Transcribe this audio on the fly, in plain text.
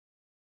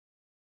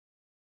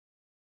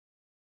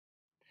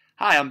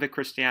Hi, I'm Vic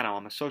Cristiano.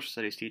 I'm a social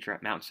studies teacher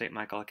at Mount St.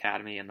 Michael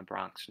Academy in the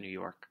Bronx, New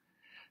York.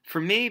 For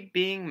me,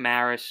 being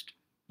Marist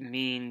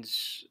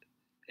means,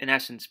 in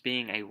essence,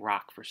 being a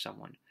rock for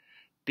someone.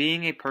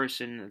 Being a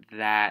person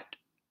that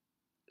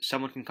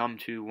someone can come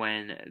to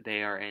when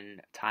they are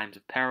in times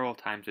of peril,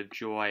 times of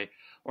joy,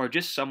 or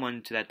just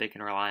someone that they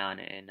can rely on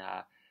in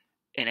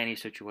any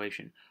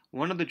situation.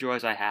 One of the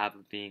joys I have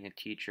of being a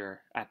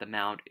teacher at the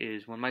Mount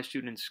is when my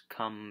students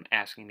come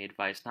asking me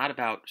advice, not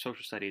about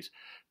social studies,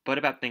 but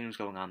about things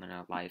going on in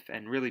their life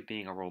and really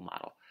being a role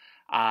model.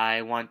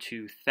 I want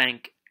to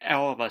thank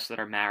all of us that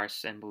are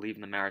Marists and believe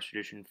in the Marist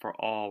tradition for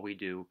all we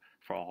do,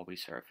 for all we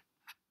serve.